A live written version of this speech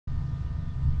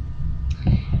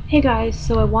Hey guys,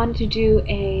 so I wanted to do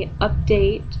a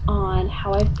update on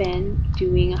how I've been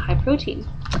doing high protein.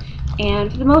 And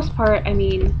for the most part,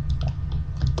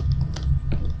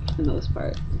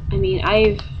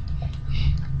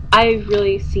 I've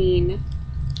really seen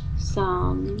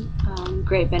some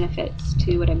great benefits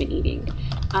to what I've been eating.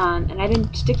 And I've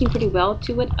been sticking pretty well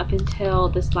to it up until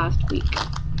this last week.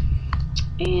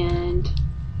 And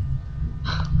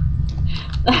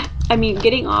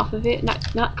getting off of it,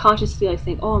 not consciously like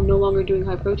saying, oh, I'm no longer doing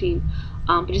high protein,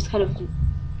 but just kind of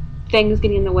things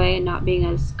getting in the way and not being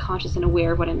as conscious and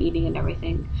aware of what I'm eating and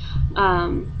everything,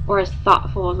 or as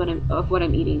thoughtful of what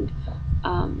I'm eating.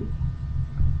 I'm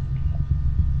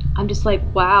just like,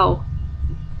 wow,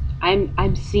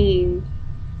 I'm seeing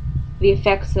the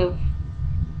effects of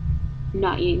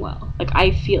not eating well. Like,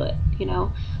 I feel it,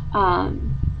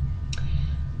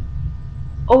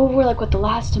 over like what, the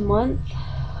last month.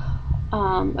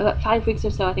 About 5 weeks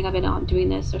or so, I think I've been on doing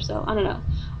this or so. I don't know.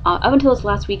 Up until this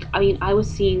last week, I was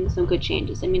seeing some good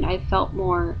changes. I felt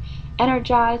more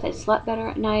energized. I slept better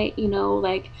at night.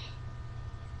 Like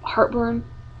heartburn,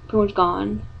 pretty much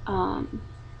gone.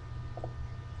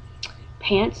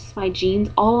 Pants, my jeans,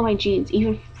 all of my jeans,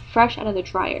 even fresh out of the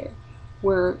dryer,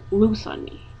 were loose on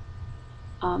me.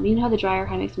 You know how the dryer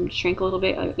kind of makes them shrink a little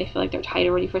bit? Like they feel like they're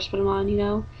tighter when you first put them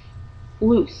on.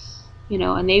 Loose.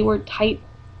 And they were tight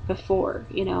before.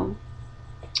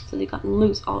 So they got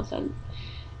loose all of a sudden.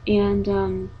 And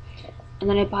then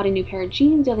I bought a new pair of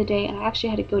jeans the other day, and I actually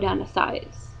had to go down a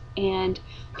size. And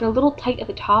they're a little tight at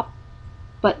the top,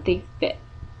 but they fit.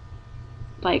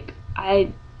 Like,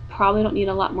 I probably don't need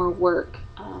a lot more work,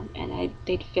 and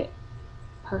they'd fit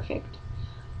perfect.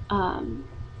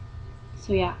 So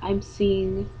yeah, I'm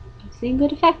seeing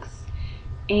good effects.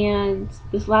 And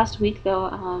this last week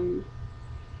though,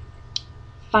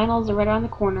 finals are right around the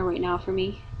corner right now for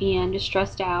me, and just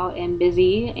stressed out and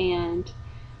busy and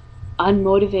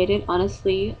unmotivated,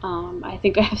 honestly. I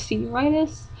think I have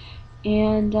senioritis,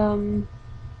 and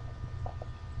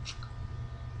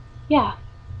yeah,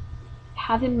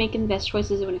 haven't been making the best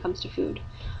choices when it comes to food.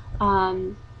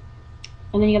 And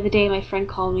then the other day, my friend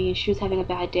called me, and she was having a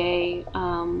bad day,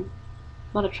 a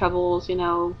lot of troubles,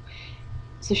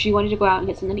 So she wanted to go out and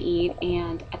get something to eat,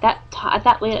 and at that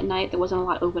late at night, there wasn't a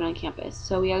lot open on campus.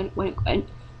 So we ended up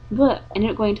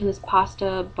going to this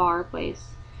pasta bar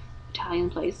place, Italian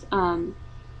place. And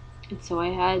so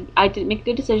I didn't make a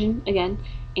good decision again,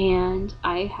 and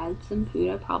I had some food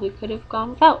I probably could have gone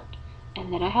without,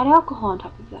 and then I had alcohol on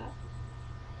top of that.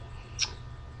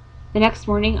 The next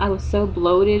morning, I was so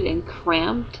bloated and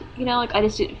cramped, like I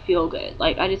just didn't feel good.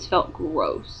 Like, I just felt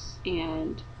gross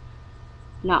and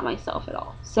not myself at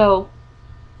all. So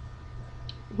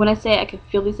when I say I can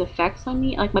feel these effects on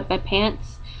me, like my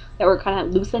pants that were kind of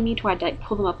loose on me to where I'd like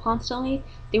pull them up constantly,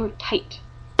 they were tight.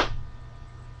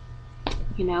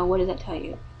 What does that tell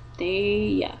you?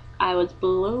 Yeah, I was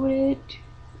bloated.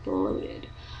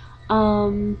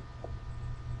 So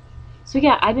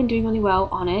yeah, I've been doing really well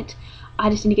on it.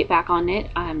 I just need to get back on it.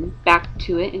 I'm back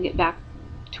to it and get back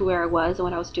to where I was and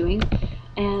what I was doing.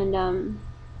 And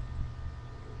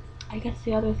I guess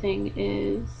the other thing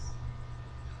is,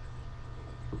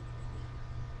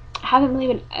 I haven't really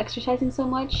been exercising so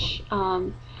much.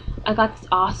 I got this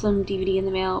awesome DVD in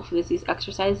the mail for these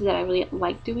exercises that I really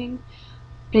like doing.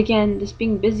 But again, just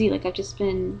being busy, like I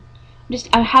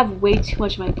have way too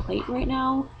much on my plate right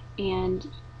now, and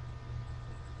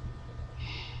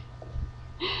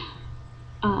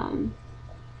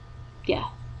yeah,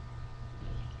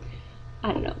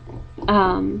 I don't know.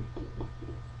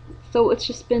 So it's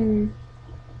just been,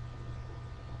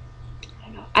 I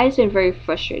don't know, I just been very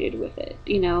frustrated with it,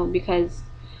 because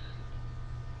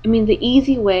the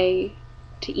easy way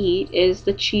to eat is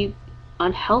the cheap,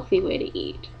 unhealthy way to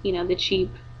eat. The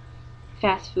cheap,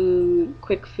 fast food,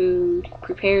 quick food,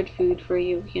 prepared food for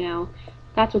you.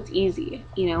 That's what's easy.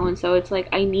 And so it's like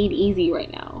I need easy right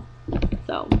now.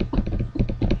 So,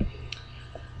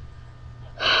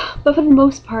 but for the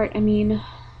most part,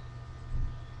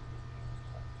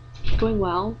 going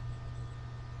well.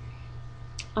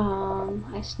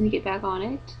 I just need to get back on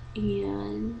it,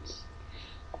 and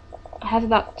I have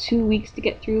about 2 weeks to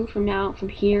get through from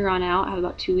here on out. I have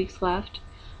about 2 weeks left.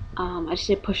 I just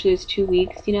need to push those 2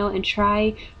 weeks, and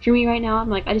try. For me right now, I'm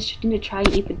like, I just need to try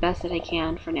and eat the best that I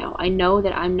can for now. I know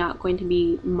that I'm not going to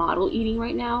be model eating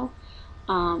right now.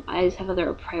 I just have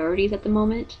other priorities at the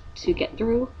moment to get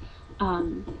through.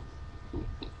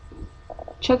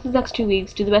 Check the next 2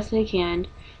 weeks, do the best that I can,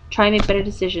 try and make better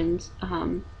decisions,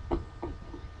 and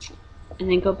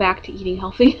then go back to eating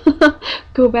healthy.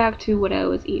 Go back to what I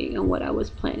was eating and what I was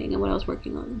planning and what I was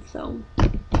working on. So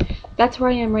that's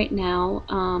where I am right now.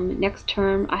 Next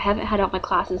term, I haven't had all my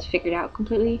classes figured out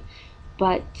completely,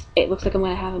 but it looks like I'm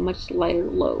going to have a much lighter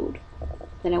load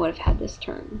than I would have had this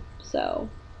term. So,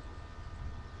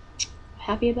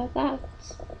 happy about that.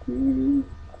 Mm.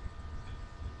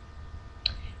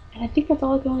 And I think that's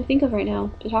all I can only think of right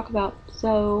now to talk about.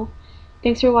 So,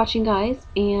 thanks for watching, guys.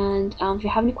 And if you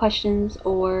have any questions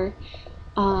or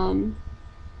um,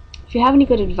 if you have any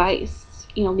good advice,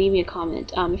 leave me a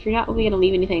comment. If you're not really going to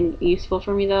leave anything useful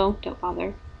for me, though, don't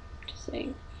bother. Just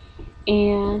saying.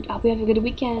 And I hope you have a good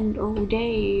weekend or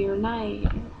day or night,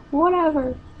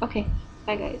 whatever. Okay,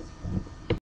 bye, guys.